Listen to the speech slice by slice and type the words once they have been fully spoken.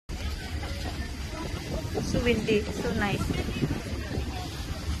windy. So nice.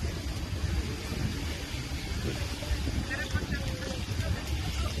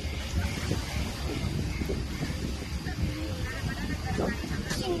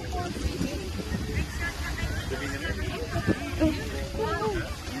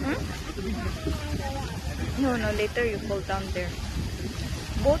 No, no, later you fall down there.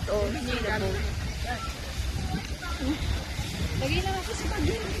 Boat or the boat? Lagi na ako sa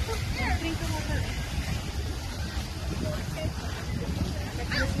pag-drink ito. Drink ko na.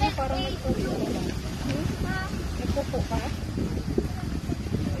 Parang nagpupo ka. Nagpupo ka?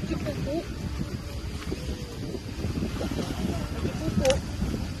 Nagpupo? Nagpupo?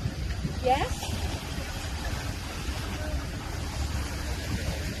 Yes?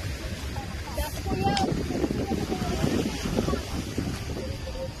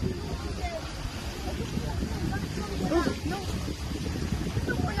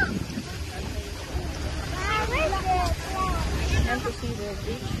 To see the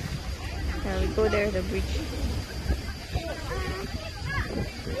bridge. Yeah, we go there, the bridge.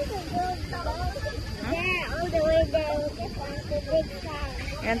 All the way there, we just want the big sand.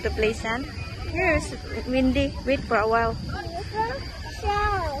 You want to play sand? Here it's windy. Wait for a while.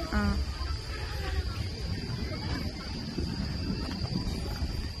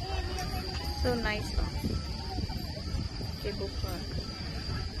 So nice. Cable car.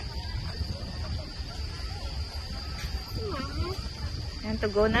 You want to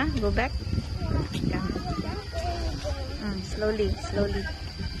go na? Go back? Yeah. Slowly, slowly.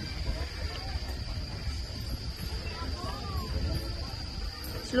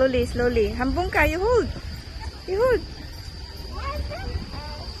 Slowly, slowly. Hambong ka, you hold. You hold.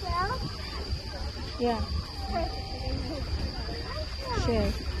 Yeah.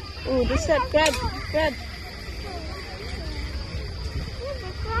 Share. Oh, this is crab. Crab.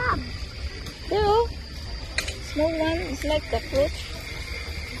 There, oh. Small one. It's like the cockroach.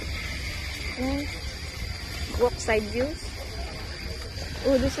 Oh. Walk side views.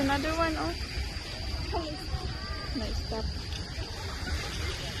 Oh, there's another one. Oh. Nice stop.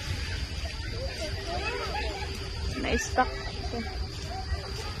 Nice stop.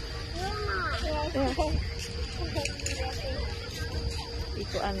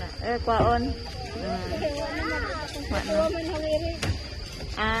 Ito ana. Kwaon.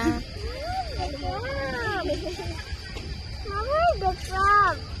 Ah. The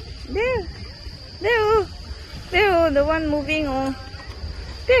crab. There. There, oh. There, oh. The one moving, oh.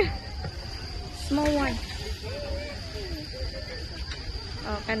 There. Small one.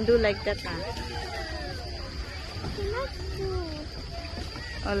 Oh, can do like that, ah.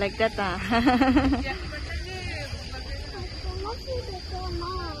 Oh, like that, ah.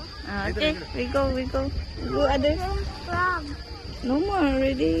 Okay, we go. Go other. No more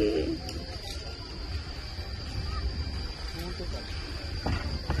already.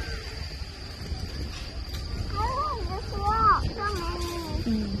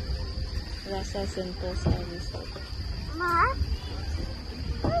 Rasa Sentosa Resort. Ma?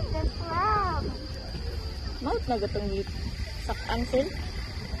 Where's the crab? Maut na gatong sakan sel.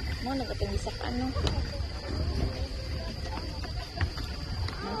 Mo na gatong sakan no.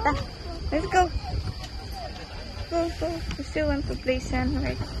 Mata. Let's go. Go. We still want to play sand,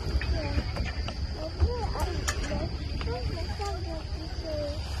 right?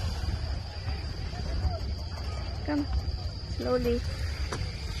 Come. Slowly.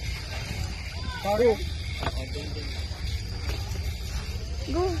 Go.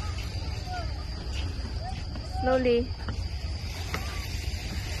 Go. Slowly.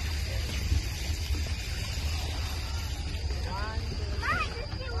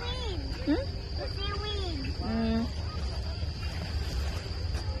 Hmm?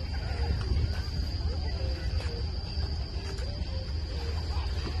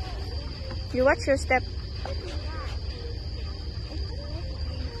 You watch your step.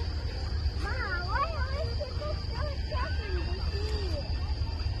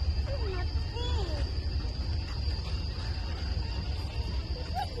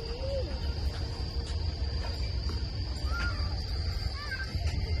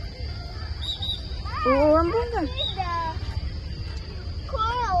 Oh, ambon ka.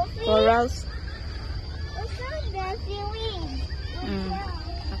 Corals.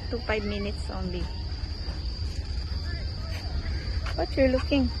 Up to 5 minutes only. What you're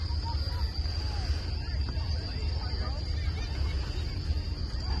looking?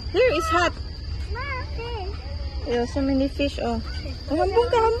 Here is hot. Yeah, so many fish. Oh, hambong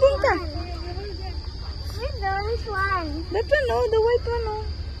ka. Where's the orange one? That one, oh, the white one, oh.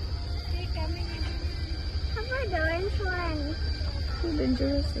 How about the orange one? So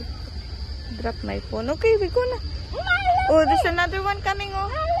dangerous. Drop my phone. Okay, we go na. Oh, there's another one coming. Oh,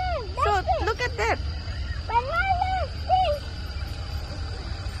 so look at that. Banana, see?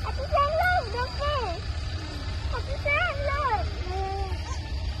 Ate Sam, look, look there. Ate Sam, look.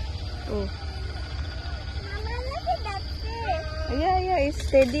 Oh, Mama, look at that fish. yeah, it's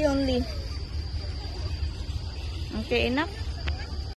steady only. Okay, enough.